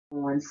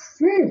ones.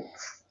 Sit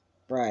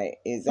Right.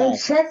 and Exactly.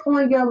 check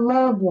on your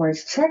loved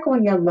ones. Check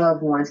on your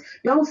loved ones.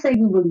 Don't say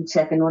you really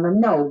checking on them.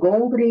 No, go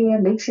over there,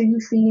 make sure you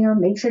see them,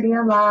 make sure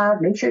they're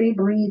alive, make sure they're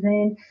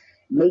breathing,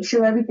 make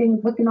sure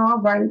everything's looking all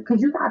right.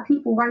 Because you got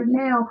people right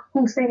now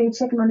who say they're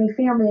checking on their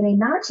family and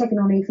they're not checking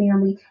on their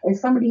family. And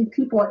some of these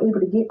people are able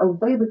to get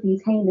away with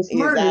these heinous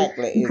murders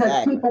Exactly. because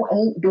Exactly. people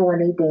ain't doing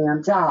their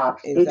damn job.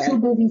 They're too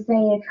Exactly. busy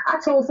saying, I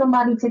told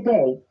somebody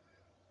today,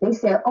 they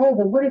said, "Oh,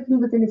 but what if you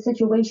was in a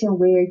situation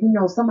where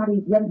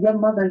somebody, your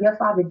mother, your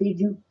father did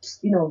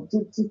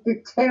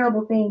did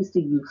terrible things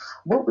to you?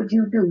 What would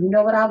you do? You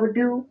know what I would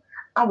do?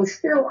 I would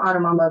still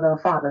honor my mother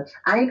and father.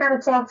 I ain't gotta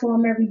talk to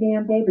them every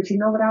damn day, but you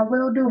know what I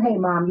will do? Hey,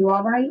 mom, you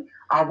all right?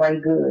 All right,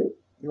 good.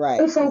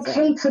 Right. It's Exactly.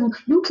 okay to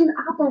you can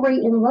operate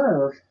in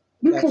love.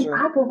 You That's can true.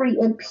 operate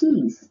in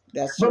peace.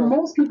 That's But true.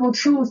 most people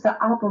choose to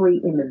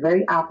operate in the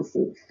very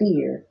opposite: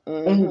 fear,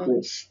 Mm-hmm.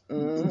 anguish,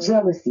 Mm-hmm.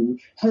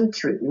 jealousy,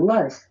 hatred,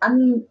 lust. I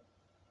mean,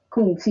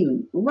 Queen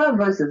T, love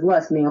versus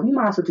lust, man. We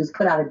might as well just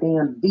put out a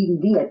damn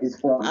DVD at this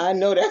point. I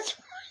know that's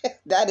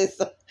that is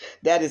so,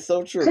 that is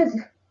so true. Cause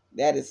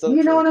That is so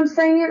you know true. what I'm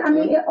saying? I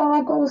mean, Mm, it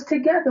all goes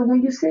together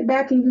when you sit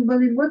back and you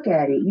really look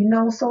at it,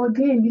 So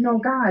again,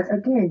 guys,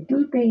 again,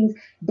 do things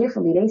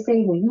differently. They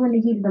say when you're in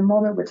the heat of the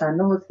moment, which I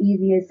know is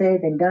easier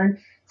said than done,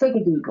 take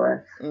a deep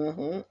breath.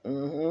 mm-hmm.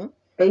 Mm-hmm.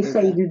 They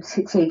say Exactly.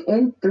 you take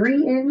in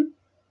 3 in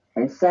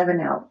and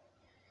 7 out.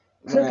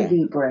 Take a Right.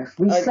 deep breath.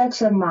 Uh, Reset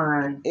your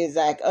mind.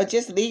 exactly. Or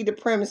just leave the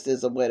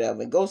premises or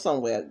whatever. Go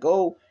somewhere.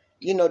 Go.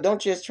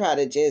 Don't just try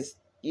to just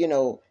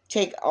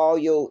take all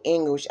your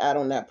English out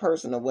on that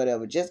person or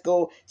whatever. Just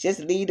go. Just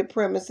leave the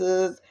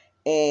premises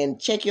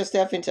and check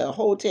yourself into a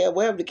hotel,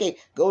 wherever the case.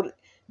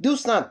 Do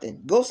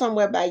something. Go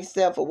somewhere by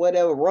yourself or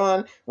whatever.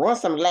 Run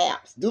some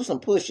laps. Do some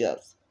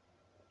push-ups.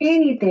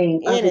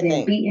 Anything other than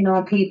Anything. beating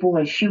on people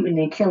and shooting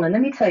and killing.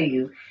 Let me tell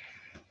you,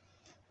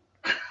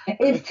 Mm,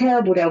 it's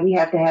terrible that we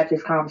have to have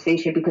this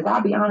conversation because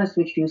I'll be honest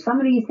with you, some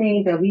of these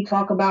things that we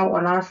talk about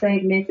on our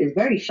segments is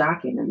very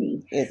shocking to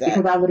me because I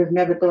exactly. would have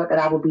never thought that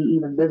I would be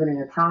even living in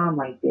a time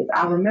like this.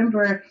 I Mm,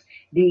 remember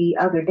the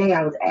other day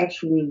I was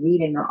actually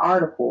reading an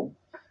article.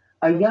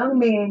 A mm. young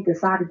man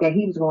decided that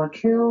he was going to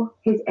kill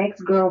his ex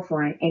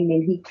girlfriend and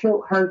then he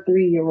killed her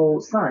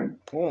 3-year-old son.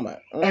 Oh my.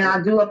 And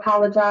I do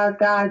apologize,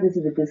 guys. This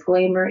is a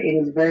disclaimer. It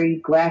is very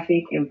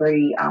graphic and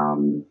very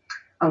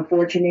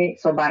unfortunate.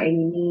 So, by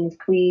any means,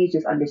 please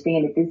just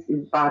understand that this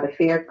is by the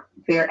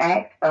Fair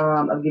Act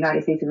of the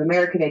United States of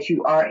America that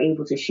you are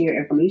able to share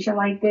information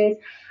like this.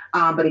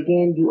 But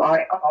again, you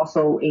are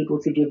also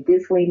able to give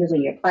disclaimers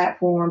on your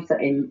platforms to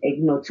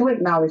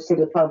acknowledge to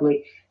the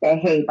public that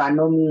hey, by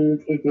no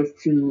means is this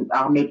to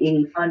make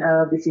any fun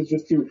of. This is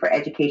just for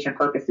education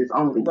purposes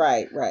only.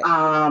 Right. Right.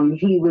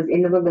 He was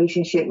in a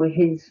relationship with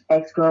his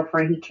ex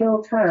girlfriend. He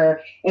killed her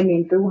and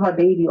then threw her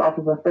baby off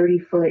of a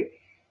 30-foot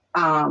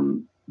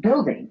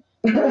building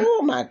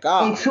Oh my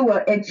God. into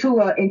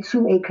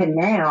a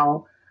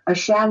canal, a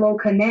shallow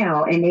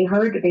canal, and they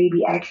heard the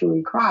baby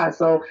actually cry.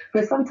 So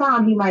for some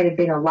time he might have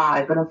been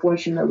alive, but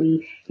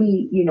unfortunately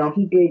he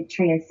did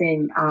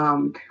transcend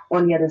on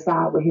the other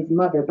side with his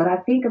mother. But I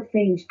think of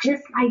things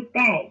just like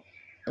that.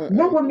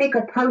 What Mm-mm. would make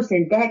a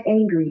person that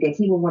angry that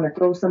he would want to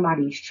throw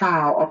somebody's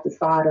child off the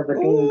side of a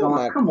thing Oh going,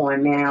 my. come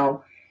on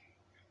now.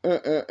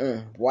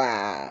 Mm-mm-mm.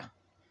 Wow.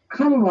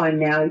 Come on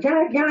now.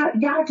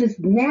 Y'all just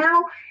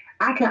now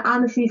I can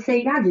honestly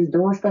say y'all just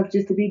doing stuff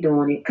just to be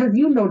doing it. Cause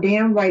you know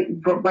damn right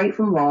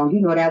from wrong. You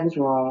know that was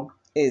wrong.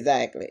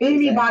 Exactly.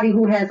 Exactly. Anybody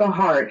who has a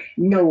heart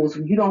knows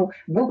you don't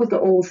what was the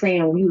old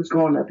saying when he was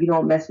growing up? You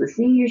don't mess with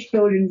seniors,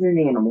 children, and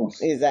animals.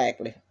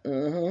 Exactly.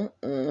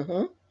 Mm-hmm.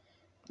 Mm-hmm.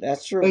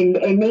 That's true.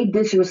 And they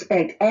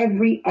disrespect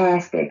every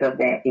aspect of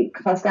that. They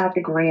cuss out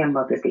the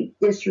grandmothers. They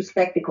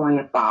disrespect the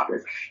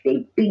grandfathers.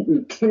 They beat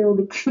and kill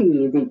the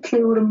kids and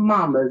kill the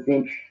mamas.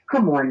 And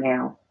come on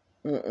now.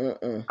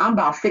 Mm-mm-mm. I'm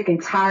about sick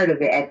and tired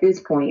of it at this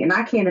point, and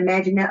I can't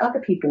imagine that other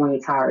people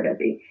ain't tired of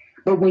it.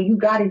 But when you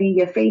got it in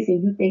your face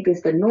and you think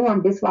it's the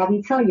norm, that's why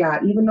we tell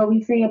y'all, even though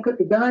we saying put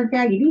the guns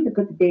down, you need to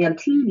put the damn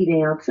TV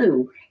down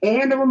too.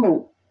 And the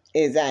remote.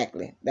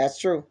 Exactly. That's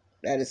true.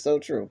 That is so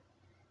true.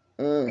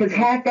 Because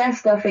Mm-hmm. half that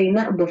stuff ain't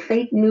nothing but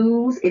fake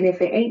news. And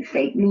if it ain't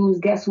fake news,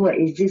 guess what?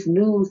 It's just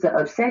news to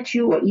upset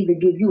you or either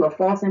give you a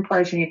false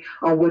impression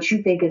on what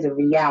you think is a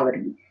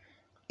reality.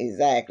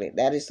 Exactly.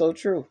 That is so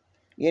true.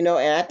 And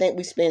I think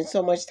we spend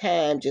so much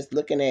time just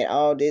looking at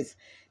all this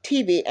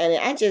TV, and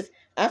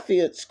I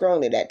feel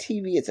strongly that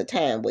TV is a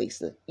time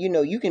waster.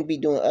 You can be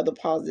doing other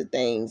positive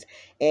things,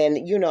 and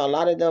a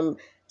lot of them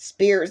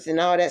spirits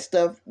and all that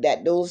stuff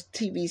that those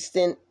TV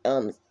send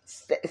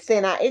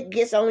out, it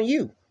gets on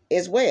you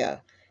as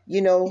well. You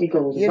know, It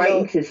goes you right know,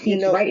 into you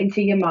seeps know, right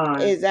into your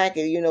mind.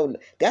 exactly.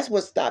 That's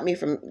what stopped me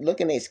from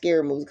looking at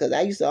scary movies because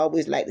I used to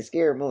always like the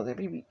scary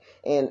movies.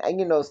 And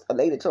a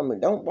lady told me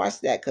don't watch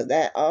that because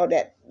that all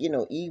that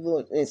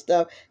evil and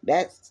stuff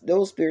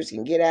those spirits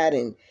can get out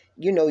and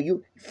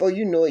you before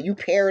you know it you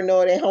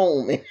paranoid at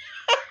home.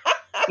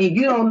 And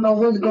you don't know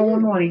what's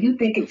going on, and you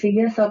thinking to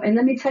yourself. And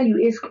let me tell you,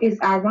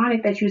 it's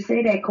ironic that you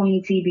say that,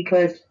 Queen T,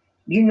 because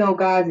You know,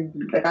 guys,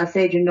 like I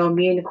said, you know,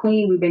 me and the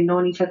Queen, we've been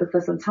knowing each other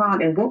for some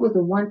time. And what was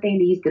the one thing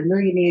the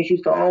millionaires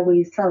used to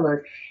always tell us?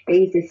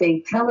 They used to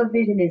say,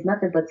 television is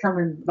nothing but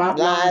telling lies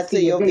Lies to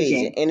to your your vision,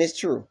 vision. and it's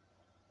true,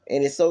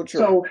 and it's so true.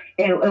 So,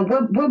 and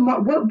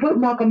what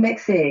Malcolm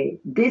X said,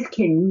 this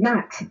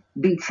cannot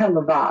be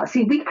televised.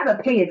 See, we got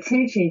to pay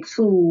attention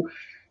to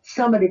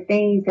some of the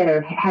things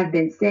that have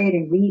been said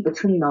and read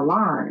between the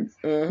lines.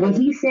 When Mm-hmm.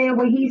 he said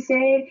what he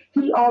said,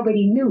 he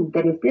already knew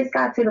that if this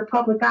got to the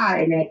public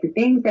eye and that the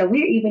things that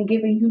we're even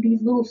giving you these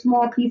little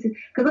small pieces,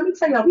 because let me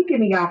tell y'all, we're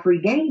giving y'all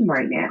free game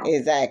right now.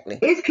 Exactly.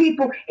 It's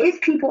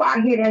people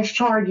out here that's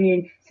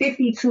charging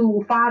 $50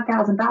 to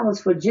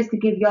 $5,000 for just to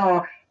give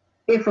y'all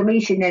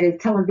information that is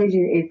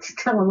television is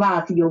telling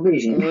lies to your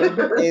vision.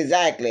 Mm-hmm.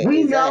 Exactly.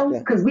 We know Exactly.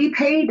 because we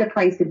paid the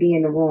price to be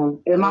in the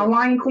room. Am I Mm.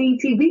 lying, Queen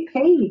T? We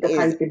paid the Is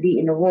price to be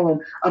in the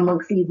room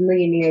amongst these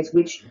millionaires,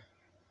 which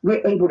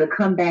we're able to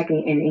come back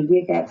and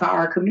give that to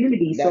our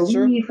community. So that's we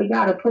true? need for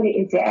y'all to put it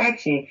into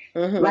action.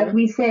 Like Mm-hmm.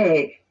 we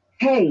said,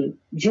 hey,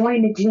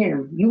 join the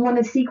gym. You want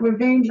to seek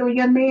revenge on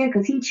your man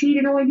because he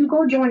cheated on you?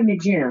 Go join the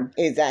gym.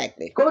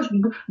 Exactly. Go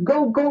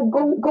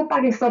buy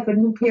yourself a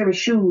new pair of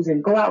shoes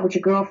and go out with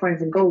your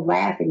girlfriends and go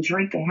laugh and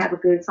drink and have a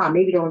good time.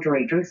 Maybe don't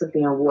drink some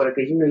damn water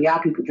because you know y'all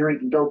people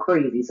drink and go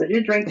crazy. So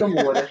just drink some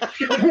water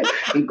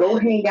and go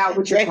hang out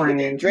with your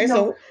friends. Drink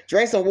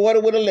some water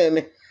with a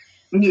lemon.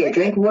 Yeah,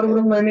 drink water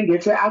with a lemon,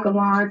 get your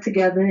alkaline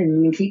together,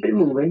 and you keep it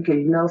moving because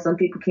you know some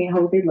people can't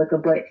hold their liquor.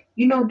 But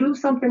you know, do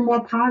something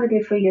more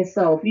positive for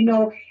yourself. You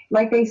know,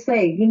 like they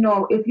say, you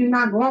know, if you're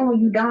not growing,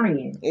 you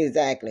dying.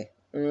 Exactly.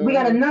 We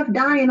got Mm-hmm. enough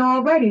dying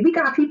already. We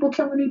got people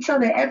killing each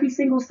other every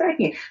single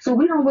second. So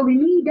we don't really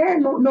need that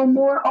no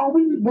more.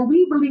 What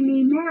we really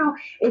need now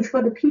is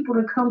for the people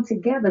to come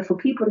together, for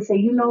people to say,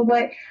 you know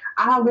what,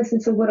 I'll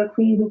listen to what a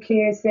Queen Who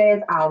Cares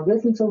says. I'll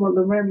listen to what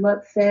Loren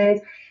Lux says.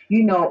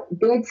 You know,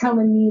 they're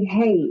telling me,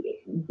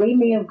 hey, they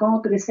may have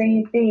gone through the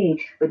same thing,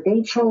 but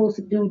they chose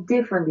to do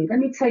differently. Let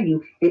me tell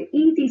you, the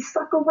easy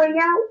sucker way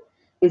out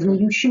is when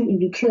Mm. you shoot and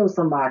you kill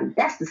somebody.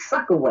 That's the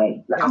sucker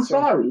way. I'm That's true.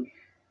 sorry.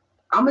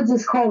 I'm gonna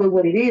just call it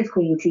what it is,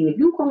 Queen T. If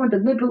you going to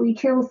deliberately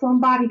kill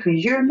somebody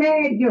because you're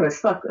mad, you're a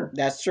sucker.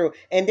 That's true.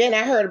 And then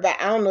I heard about,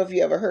 I don't know if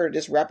you ever heard of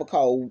this rapper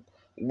called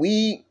let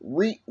me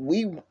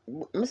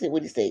see, what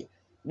do you say?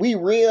 We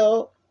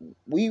Real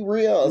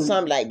or Mm.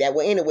 something like that.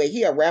 Well, anyway,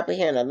 he a rapper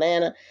here in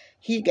Atlanta.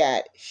 He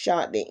got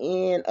shot the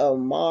end of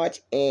March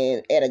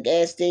and at a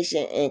gas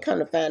station, and come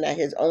to find out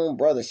his own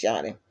brother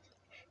shot him.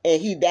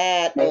 And he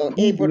died on Man,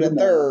 he's April the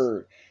mad.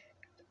 3rd.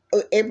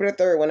 April the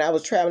 3rd, when I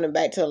was traveling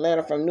back to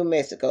Atlanta from New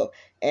Mexico.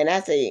 And I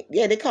say,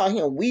 yeah, they call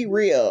him We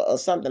Real or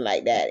something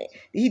like that.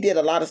 He did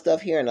a lot of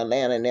stuff here in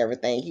Atlanta and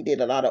everything. He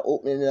did a lot of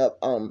opening up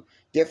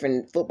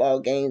different football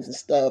games and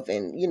stuff.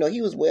 And, you know,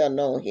 he was well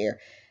known here.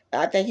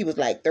 I think he was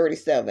like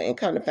 37, and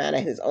come to find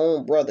out his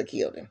own brother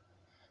killed him.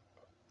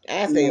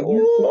 I say, When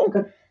you think ooh,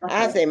 about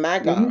I that, say, my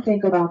when you God.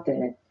 think about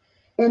that,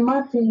 and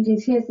my thing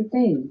is, here's the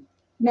thing.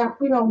 Now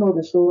we don't know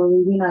the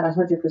story. We're not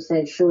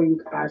 100% sure,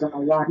 you guys,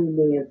 on why he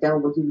may have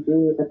done what he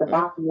did. But the Mm.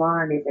 bottom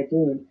line is,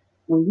 again,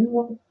 when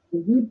you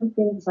do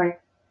things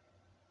like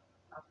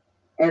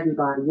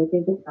everybody, you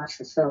think about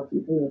yourself.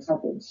 You're being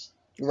selfish.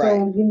 Right.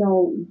 So, you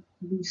know,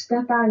 you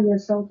step out of your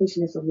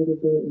selfishness a little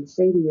bit and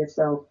say to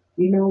yourself,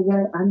 you know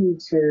what, I need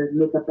to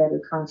make a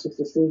better conscious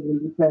decision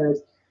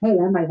because, hey,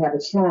 I might have a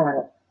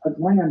child, a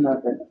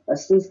grandmother, a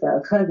sister,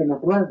 a cousin, a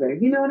brother.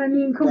 You know what I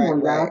mean? Come Right,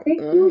 on, y'all. right.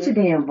 Use your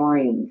Mm-hmm. damn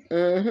brains.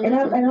 And,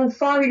 Mm-hmm. I'm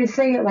sorry to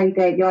say it like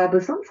that, y'all,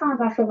 but sometimes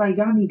I feel like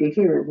y'all need to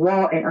hear it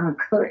raw and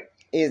uncut.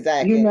 You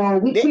Exactly. know,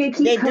 we can't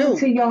keep They coming do.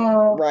 to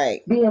y'all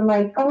Right. being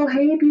like, oh,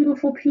 hey,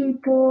 beautiful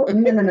people.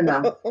 No, no, no,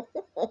 no.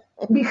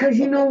 Because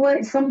you know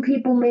what? Some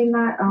people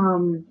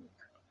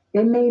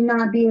they may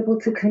not be able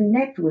to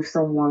connect with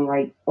someone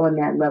like on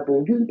that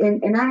level.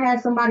 And I had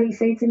somebody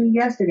say to me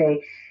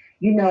yesterday,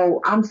 you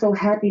know, I'm so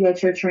happy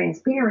that you're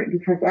transparent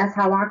because that's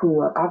how I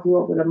grew up. I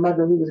grew up with a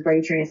mother who was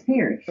very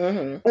transparent.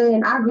 Mm-hmm.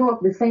 And I grew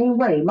up the same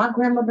way. My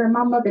grandmother and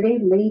my mother, they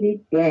laid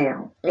it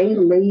down. They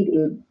Mm-hmm. laid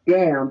it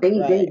down.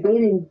 Right.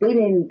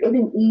 They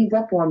didn't ease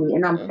up on me.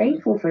 And I'm Mm-hmm.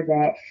 thankful for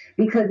that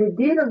because it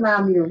did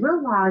allow me to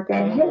realize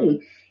that, Mm-hmm. hey,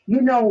 you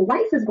know,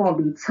 life is going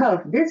to be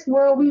tough. This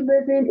world we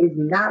live in is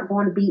not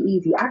going to be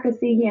easy. I can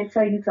sit here and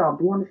tell you till I'm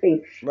blue in the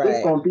face, it's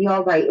Right. going to be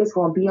all right. It's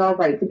going to be all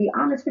right. To be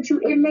honest with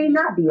you, it may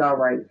not be all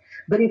right.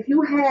 But if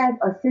you have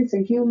a sense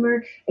of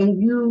humor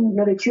and you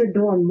know that you're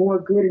doing more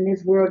good in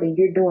this world than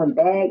you're doing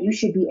bad, you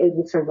should be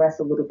able to rest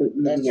a little bit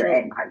That's easier true.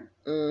 at night.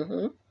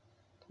 Mm-hmm.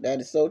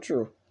 That is so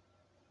true.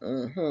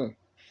 Mm-hmm.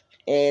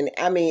 And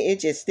I mean, it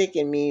just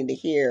sticking me to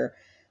hear,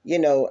 you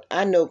know,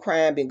 I know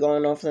crime been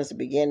going on since the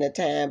beginning of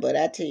time, but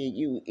I tell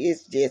you,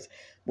 it's just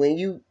when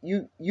you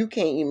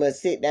can't even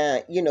sit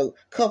down, you know,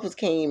 couples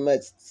can't even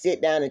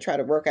sit down and try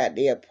to work out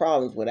their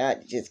problems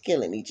without just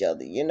killing each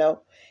other, you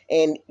know,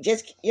 and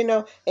just, you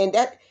know, and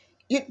that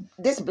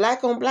this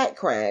black on black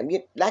crime,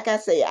 like I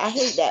say, I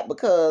hate that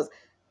because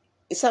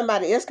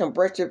somebody else can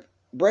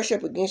brush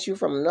up against you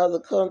from another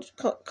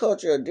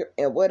culture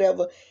and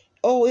whatever.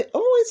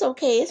 it's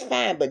okay, it's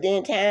fine. But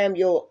then time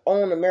your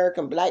own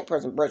American black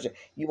person brush it,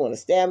 you want to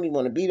stab them, you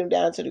want to beat them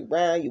down to the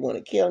ground, you want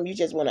to kill them, you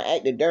just want to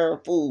act a darn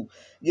fool,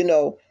 you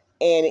know.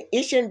 And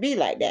it shouldn't be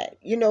like that.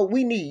 You know,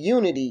 we need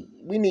unity.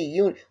 We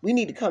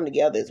need to come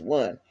together as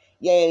one.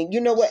 Yeah, and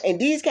you know what? And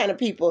these kind of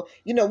people,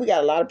 you know, we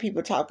got a lot of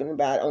people talking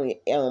about on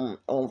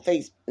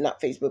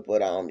not Facebook,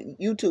 but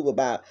YouTube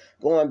about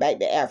going back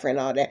to Africa and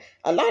all that.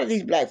 A lot of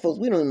these black folks,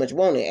 we don't even much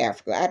want in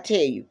Africa. I tell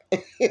you,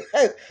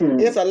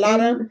 there's a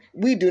lot of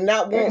we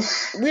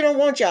don't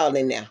want y'all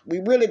in there. We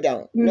really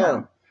don't.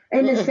 No.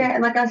 And it's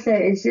sad. Like I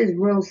said, it's just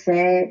real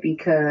sad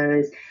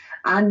because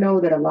I know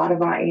that a lot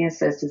of our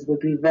ancestors would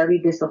be very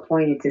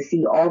disappointed to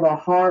see all the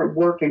hard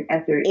work and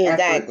effort,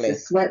 the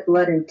sweat,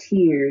 blood, and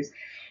tears,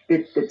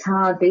 the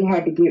times they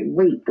had to get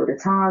raped or the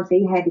times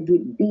they had to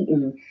get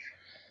beaten,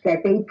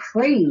 that they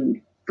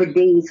prayed for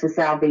days for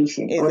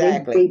salvation.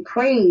 Exactly. Or they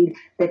prayed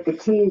that the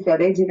kids or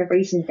their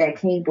generations that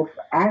came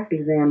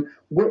after them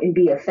wouldn't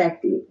be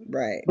affected.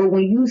 Right. But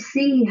when you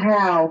see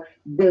how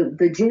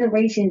the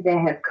generations that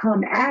have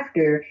come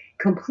after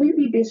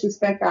completely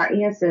disrespect our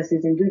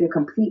ancestors and do the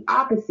complete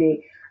opposite,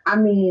 I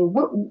mean,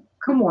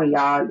 come on,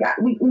 y'all.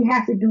 We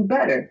have to do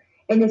better.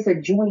 And it's a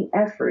joint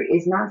effort.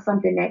 It's not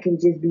something that can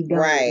just be done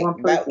with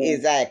one person.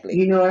 Exactly.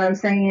 You know what I'm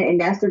saying? And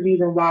that's the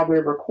reason why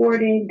we're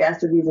recording.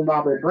 That's the reason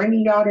why we're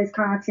bringing y'all this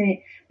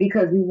content,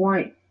 because we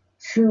want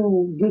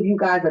to give you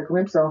guys a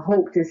glimpse of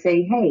hope to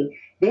say, hey,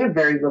 they're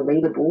very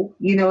relatable.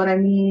 You know what I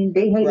mean?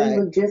 They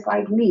look just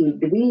like me.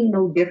 We ain't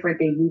no different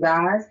than you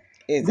guys.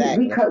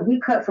 Exactly. We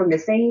cut from the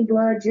same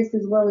blood just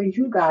as well as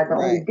you guys. The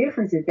only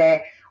difference is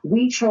that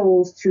we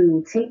chose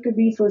to take the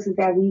resources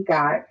that we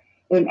got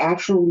and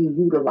actually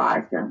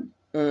utilize them.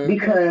 Mm-hmm.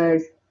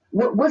 Because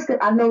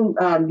I know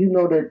you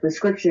know the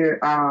scripture,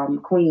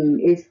 Queen,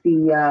 it's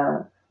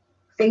the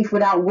faith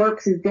without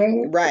works is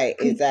dead. Right,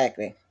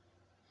 exactly.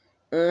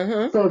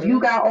 Mm-hmm. So if you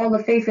got all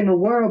the faith in the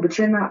world, but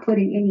you're not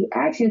putting any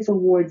action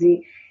towards it,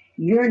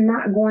 you're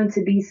not going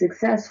to be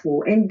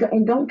successful. And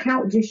don't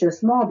count just your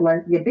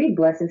your big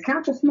blessings.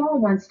 Count your small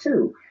ones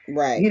too.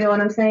 Right. You know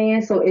what I'm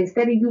saying? So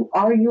instead of you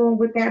arguing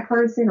with that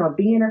person or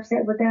being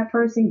upset with that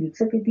person, you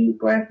took a deep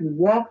breath, you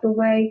walked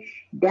away.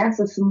 That's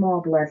a small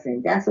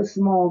blessing. That's a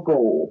small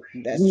goal.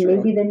 That's true.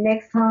 Maybe the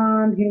next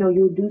time, you know,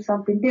 you'll do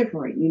something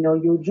different. You know,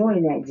 you'll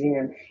join that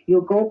gym.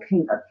 You'll go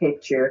paint a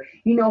picture.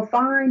 You know,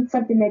 find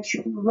something that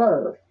you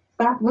love.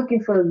 Stop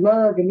looking for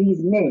love in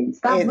these men.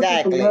 Stop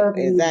looking for love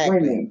in these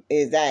women.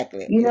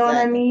 Exactly. You know what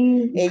I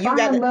mean? And you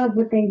find love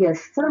within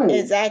yourself.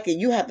 Exactly.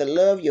 You have to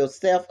love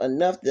yourself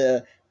enough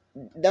to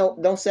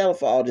don't settle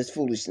for all this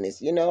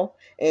foolishness, you know?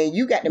 And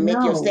you got to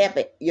make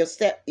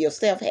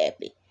yourself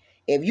happy.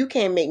 If you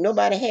can't make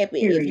nobody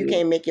happy, if you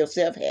can't make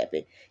yourself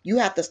happy, you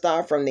have to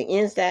start from the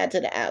inside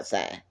to the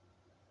outside.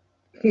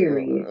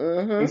 Period.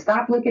 Mm-hmm. And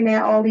stop looking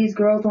at all these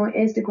girls on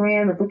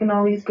Instagram and looking at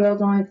all these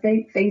girls on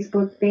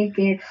Facebook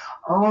thinking,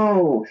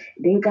 oh,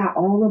 they got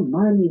all the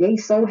money. They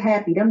so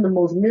happy. Them the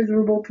most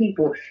miserable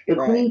people. The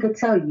Queen could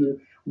tell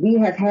you. We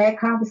have had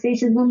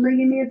conversations with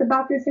millionaires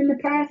about this in the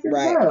past as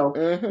well.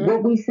 Mm-hmm.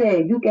 What we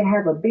said, you can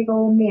have a big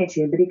old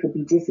mansion, but it could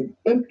be just as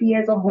empty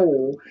as a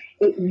hole.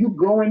 You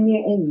go in there,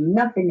 ain't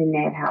nothing in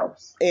that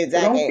house.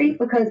 Exactly. So don't think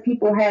because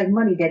people have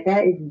money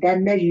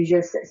that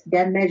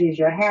measures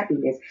your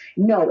happiness.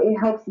 No, it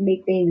helps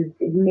make things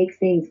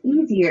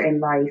easier in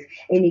life,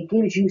 and it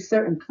gives you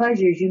certain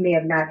pleasures you may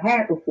have not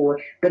had before.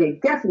 But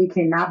it definitely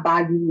cannot buy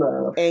you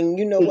love. And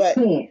you know what?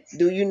 Can't.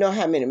 Do you know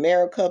how many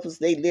married couples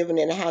they living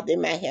in a house? They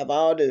might have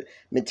all the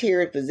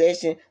material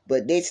possession,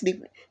 but they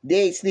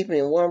sleeping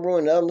in one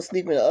room, the other one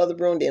sleeping in the other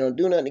room. They don't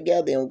do nothing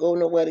together. They don't go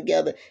nowhere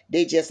together.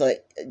 They just an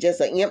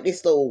empty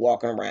soul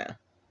walking around.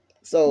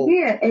 So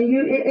yeah,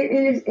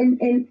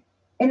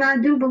 and I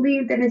do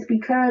believe that it's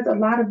because a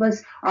lot of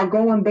us are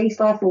going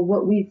based off of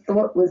what we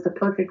thought was the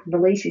perfect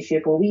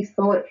relationship, or we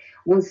thought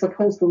was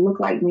supposed to look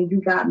like when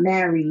you got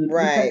married.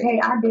 Right. Because hey,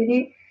 I did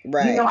it.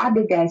 Right. You know, I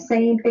did that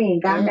same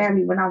thing. Got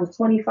married when I was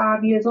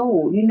 25 years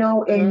old. You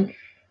know, and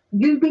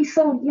you be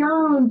so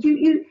young.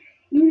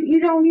 You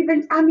don't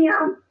even, I mean,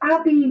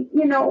 I'll be,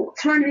 you know,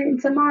 turning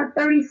into my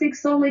 36th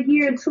solar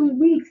year in 2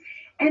 weeks.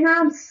 And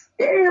I'm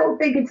still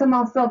thinking to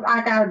myself,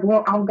 I got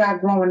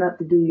growing up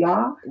to do,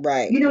 y'all.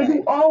 Right. You know,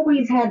 you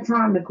always have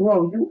time to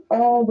grow. You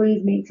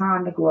always make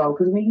time to grow.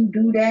 Because when you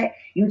do that,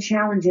 you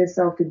challenge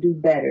yourself to do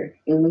better.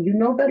 And when you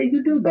know better,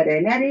 you do better.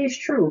 And that is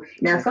true.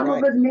 Now, some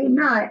of us may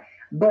not,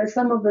 but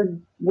some of us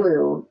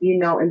will, you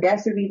know, and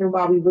that's the reason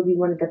why we really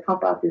wanted to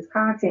pump out this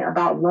content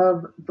about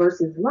love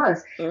versus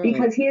lust.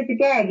 Because here's the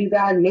gag, you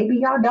guys, maybe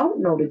y'all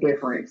don't know the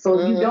difference. So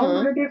if you don't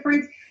know the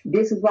difference,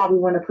 this is why we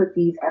want to put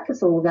these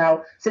episodes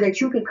out so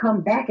that you can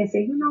come back and say,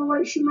 you know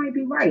what, she might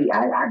be right.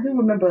 I do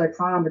remember a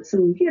time or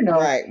two, you know,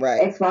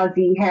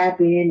 XYZ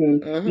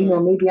happened and, you know,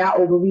 maybe I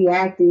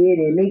overreacted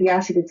and maybe I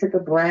should have took a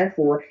breath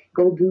or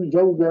go do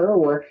yoga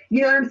or,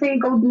 you know what I'm saying?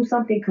 Go do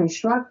something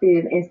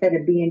constructive instead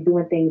of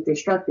doing things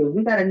destructive.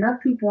 We got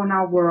enough people in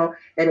our world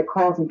that are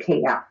causing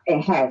chaos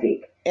and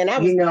havoc. And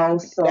you know,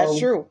 so that's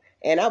true.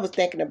 And I was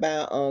thinking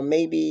about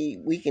maybe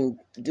we can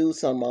do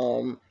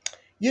some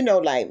you know,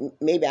 like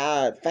maybe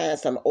I'll find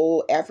some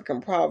old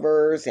African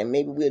proverbs, and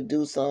maybe we'll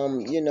do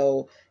some,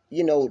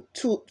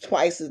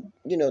 twice a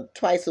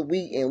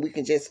week, and we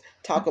can just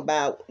talk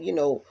about,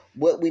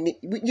 what we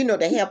need,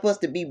 to help us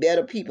to be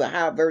better people,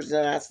 higher version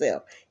of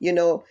ourselves, and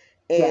to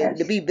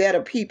Yes. be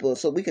better people,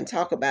 so we can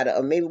talk about it.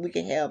 Or maybe we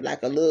can have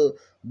like a little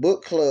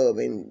book club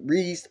and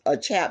read a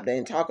chapter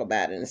and talk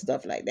about it and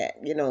stuff like that.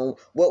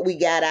 What we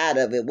got out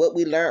of it, what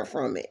we learned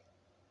from it.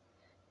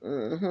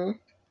 Mm-hmm.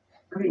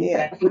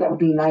 Yeah. That would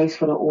be nice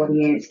for the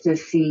audience to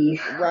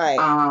see, Right.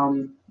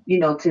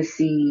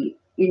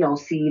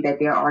 see that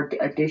there are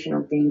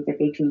additional things that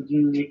they can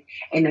use.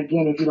 And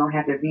again, if you don't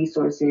have the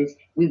resources,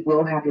 we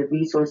will have the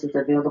resources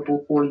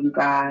available for you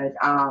guys.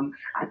 I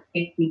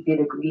think we did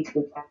agree to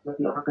the fact that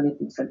we are going to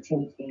do some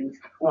tapings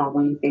on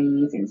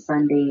Wednesdays and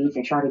Sundays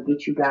and try to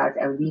get you guys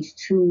at least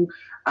 2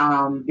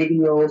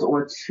 videos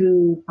or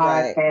 2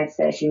 podcast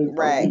sessions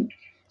a week.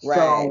 Right.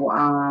 So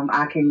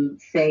I can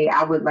say,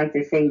 I would like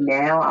to say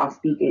now, I'll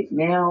speak it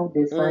now,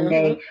 this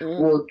Sunday.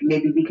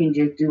 Maybe we can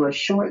just do a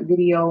short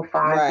video,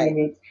 5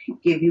 minutes,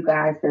 give you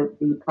guys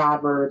the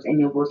proverbs, and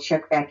then we'll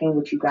check back in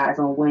with you guys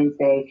on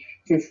Wednesday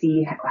to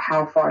see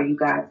how far you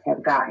guys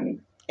have gotten.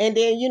 And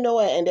then,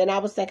 and then I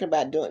was thinking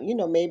about doing,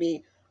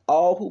 maybe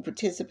all who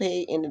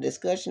participate in the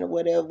discussion or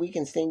whatever, we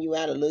can send you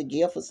out a little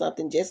gift or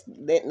something, just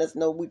letting us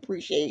know we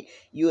appreciate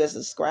you as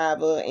a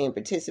subscriber and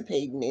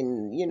participating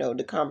in,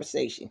 the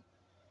conversation.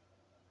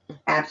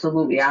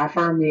 Absolutely. I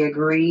firmly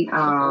agree.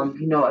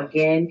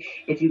 Again,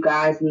 if you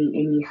guys need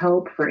any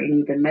help for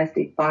any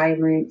domestic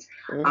violence,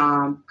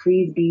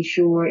 please be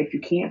sure, if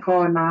you can't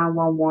call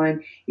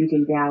 911, you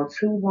can dial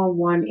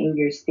 211 in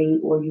your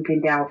state, or you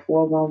can dial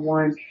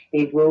 411.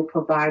 They will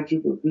provide you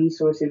with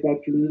resources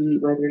that you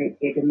need, whether it's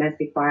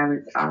domestic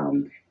violence,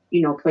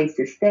 place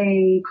to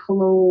stay,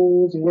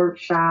 clothes,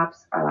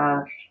 workshops,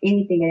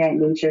 anything of that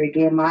nature.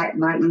 Again, my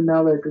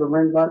email is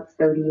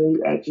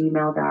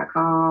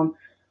lorenlux38@gmail.com.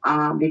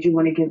 Did you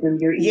want to give them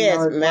your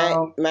email as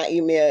well? My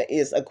email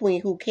is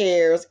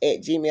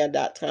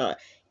aqueenwhocares@gmail.com.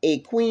 A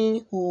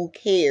queen who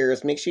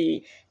cares. Make sure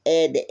you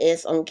add the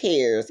S on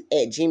cares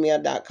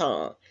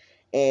 @gmail.com.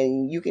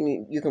 And you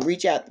can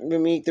reach out to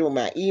me through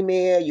my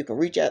email. You can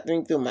reach out to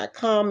me through my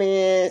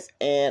comments.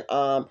 And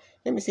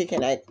let me see,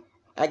 can I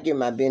give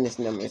my business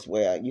number as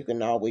well? You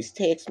can always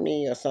text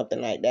me or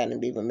something like that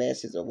and leave a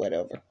message or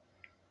whatever.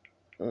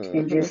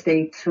 And just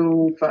stay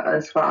tuned for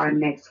us for our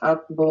next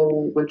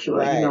upload, which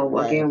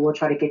again, we'll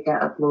try to get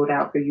that upload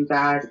out for you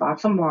guys by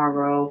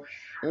tomorrow.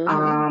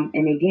 And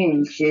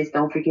again, just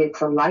don't forget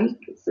to like,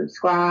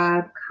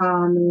 subscribe,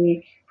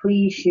 comment.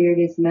 Please share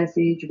this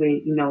message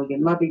with your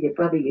mother, your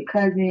brother, your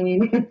cousin,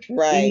 anybody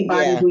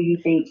who you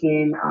think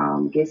can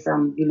get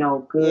some good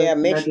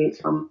nuggets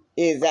from.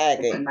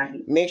 Exactly.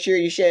 Make sure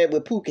you share it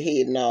with Pookie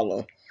Head and all of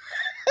them.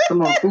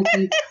 Come on,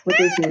 Pookie. What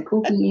they say,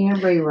 Pookie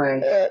and Ray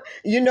Ray.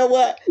 You know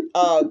what?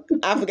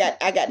 I forgot.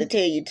 I got to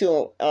tell you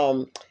too.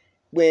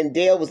 When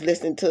Dale was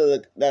listening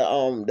to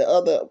the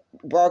other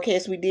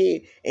broadcast we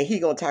did, and he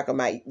gonna talk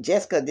about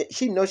Jessica.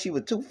 She know she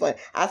was too funny.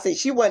 I said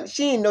she wasn't.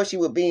 She didn't know she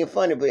was being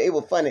funny, but it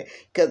was funny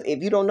because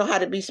if you don't know how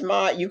to be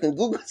smart, you can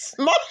Google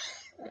smart.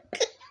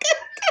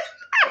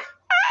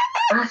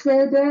 I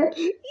said that.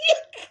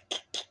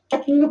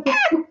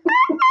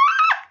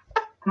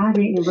 I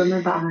didn't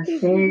remember I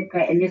said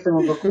that, and it's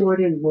on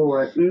recording,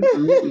 Lord.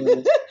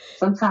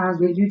 Sometimes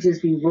when you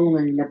just be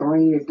rolling and the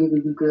brain is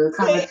giving you good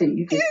content,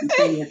 you just be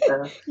saying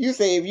stuff. You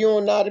say if you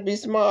don't know how to be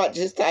smart,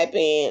 just type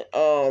in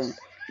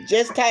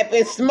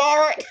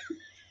smart.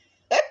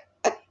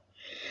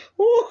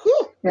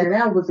 Yeah,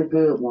 that was a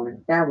good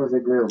one. That was a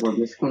good one,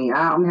 Miss Queen.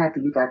 I'm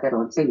happy you got that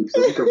on tape,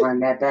 so you can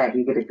run that back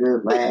and get a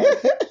good laugh.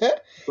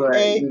 But,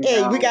 hey,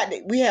 we got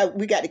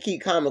to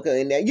keep comical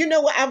in there. You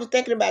know what I was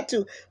thinking about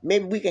too?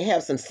 Maybe we can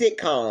have some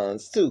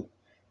sitcoms too.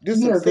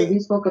 Because we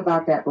spoke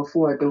about that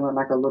before, doing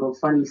like a little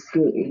funny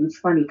skit. It's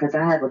funny because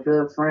I have a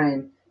good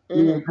friend.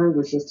 Me and her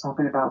was just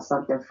talking about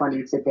something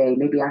funny today.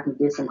 Maybe I can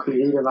get some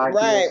creative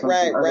ideas from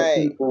some other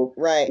people.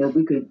 And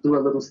we could do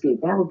a little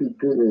skit. That would be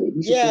good.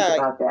 You should think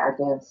about that, I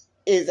guess.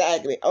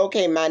 Exactly.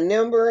 Okay, my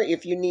number,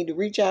 if you need to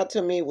reach out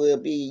to me, will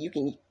be, you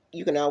can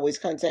always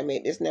contact me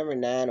at this number,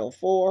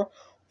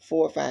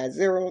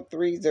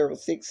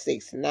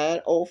 904-450-3066.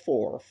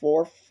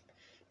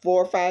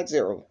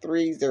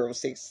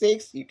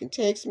 904-450-3066. You can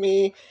text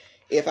me.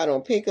 If I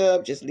don't pick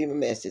up, just leave a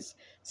message.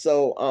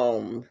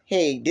 So,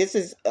 hey, this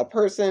is a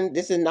person,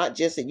 this is not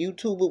just a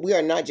YouTuber. We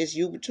are not just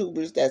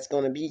YouTubers that's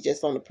going to be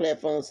just on the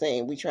platform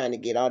saying we trying to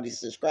get all these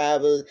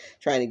subscribers,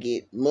 trying to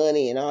get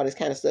money and all this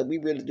kind of stuff. We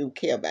really do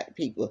care about the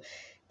people.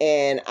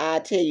 And I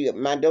tell you,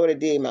 my daughter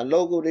did my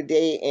logo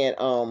today,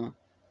 and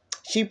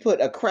she put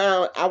a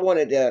crown. I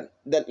wanted I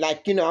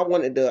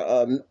wanted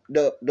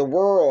the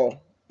world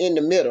in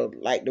the middle,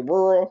 like the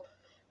world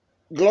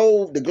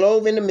globe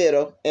in the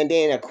middle, and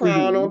then a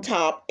crown on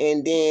top,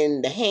 and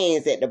then the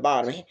hands at the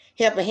bottom,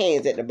 helping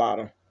hands at the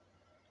bottom.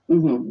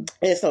 And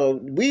so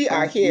we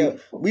are here.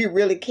 We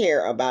really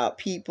care about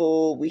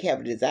people. We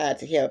have a desire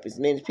to help as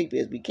many people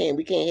as we can.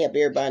 We can't help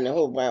everybody in the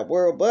whole wide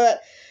world,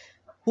 but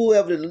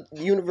whoever the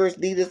universe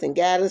lead us and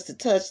guide us to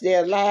touch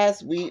their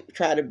lives, we'll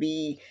try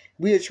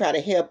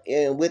to help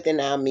within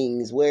our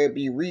means, where it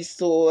be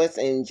resource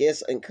and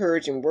just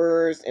encouraging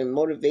words and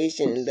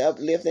motivation and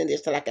uplifting.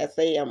 Just like I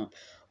say, I'm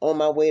on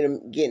my way to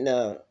getting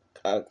a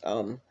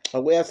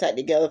website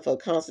together for a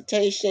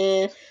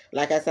consultation.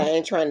 Like I said, I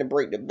ain't trying to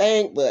break the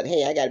bank, but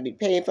hey, I got to be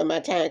paid for my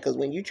time, because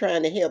when you're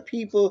trying to help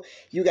people,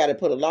 you got to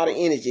put a lot of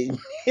energy.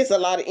 It's a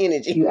lot of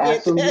energy. You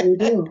absolutely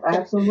do.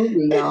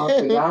 Absolutely, y'all.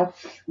 So y'all,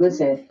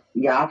 listen,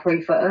 y'all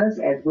pray for us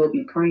as we'll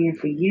be praying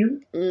for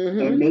you.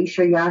 And make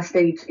sure y'all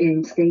stay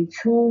tuned,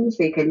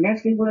 stay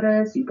connected with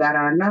us. You got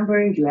our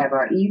numbers, you have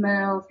our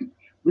emails.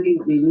 We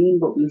mean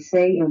what we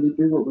say and we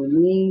do what we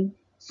mean.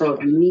 So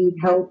if you need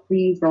help,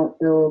 please don't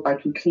feel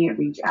like you can't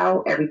reach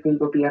out. Everything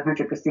will be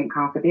 100%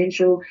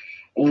 confidential.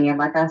 And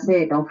like I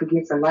said, don't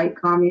forget to like,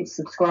 comment,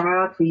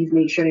 subscribe. Please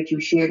make sure that you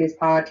share this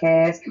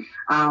podcast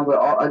with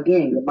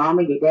again, your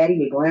mama, your daddy,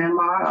 your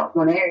grandma. I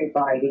want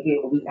everybody to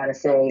hear what we got to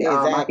say.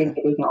 Exactly. I think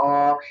that they can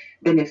all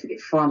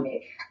benefit from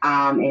it.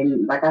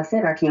 And like I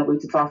said, I can't wait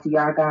to talk to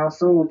y'all guys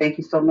soon. Thank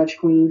you so much,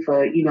 Queen,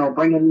 for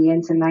bringing me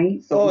in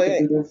tonight so we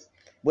can do this.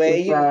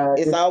 Well,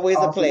 it's always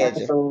awesome a pleasure.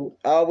 Episode.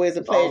 Always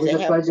a pleasure. Always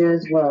a pleasure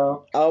as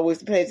well.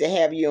 Always a pleasure to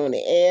have you on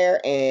the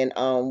air. And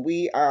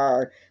we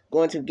are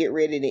going to get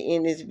ready to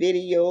end this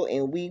video.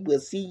 And we will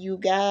see you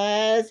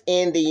guys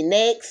in the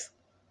next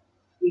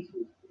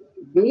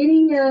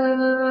video.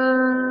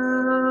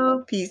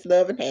 Peace,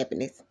 love, and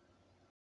happiness.